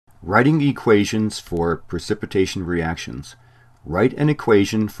Writing equations for precipitation reactions. Write an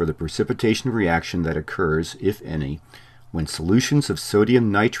equation for the precipitation reaction that occurs, if any, when solutions of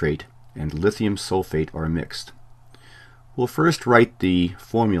sodium nitrate and lithium sulfate are mixed. We'll first write the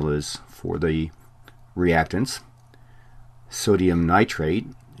formulas for the reactants. Sodium nitrate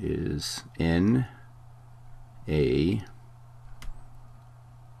is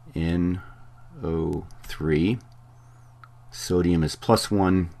NaNO3. Sodium is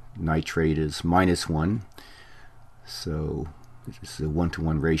 +1, nitrate is -1. So this is a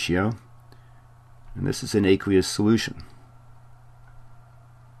 1-to-1 ratio. And this is an aqueous solution.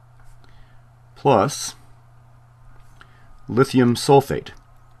 Plus lithium sulfate.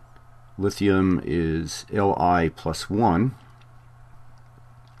 Lithium is Li+1.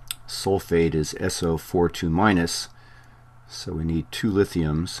 Sulfate is SO42-, so we need 2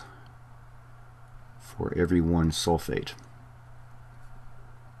 lithiums for every 1 sulfate.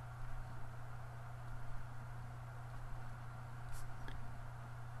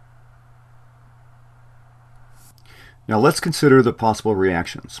 Now let's consider the possible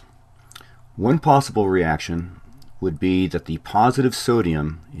reactions. One possible reaction would be that the positive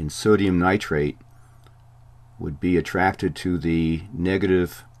sodium in sodium nitrate would be attracted to the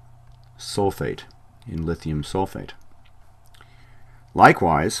negative sulfate in lithium sulfate.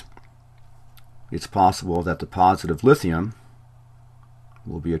 Likewise, it's possible that the positive lithium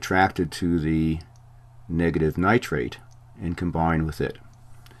will be attracted to the negative nitrate and combine with it.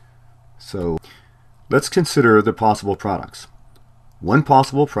 So let's consider the possible products. One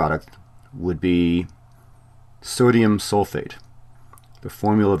possible product would be sodium sulfate, the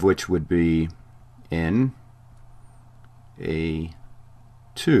formula of which would be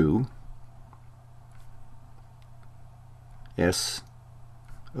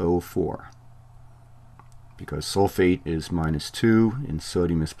Na2SO4, because sulfate is -2 and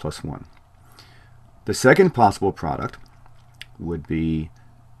sodium is +1. The second possible product would be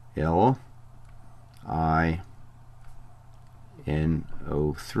LiNO3,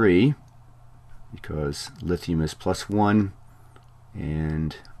 because lithium is +1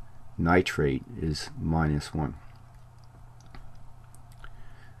 and nitrate is -1.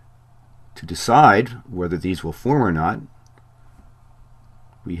 To decide whether these will form or not,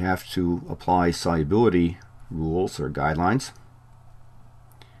 we have to apply solubility rules or guidelines.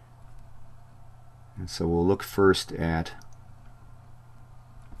 And so we'll look first at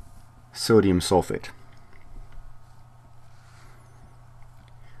sodium sulfate.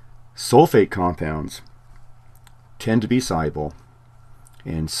 Sulfate compounds tend to be soluble,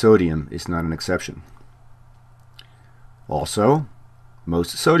 and sodium is not an exception. Also,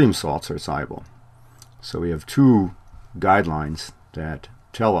 most sodium salts are soluble. So we have 2 guidelines that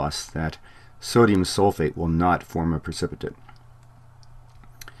tell us that sodium sulfate will not form a precipitate.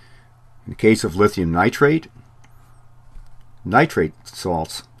 In the case of lithium nitrate, nitrate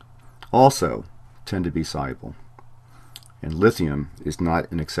salts also tend to be soluble, and lithium is not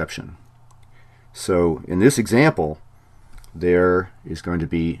an exception. So in this example, there is going to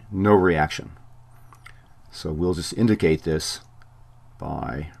be no reaction. So we'll just indicate this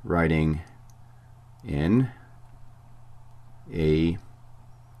by writing NaNO3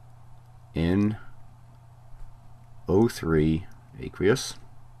 aqueous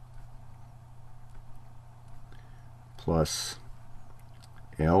plus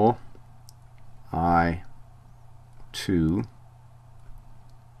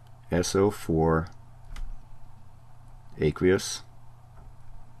Li2SO4 aqueous.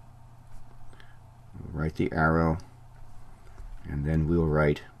 We'll write the arrow, and then we'll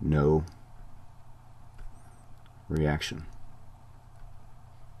write no reaction.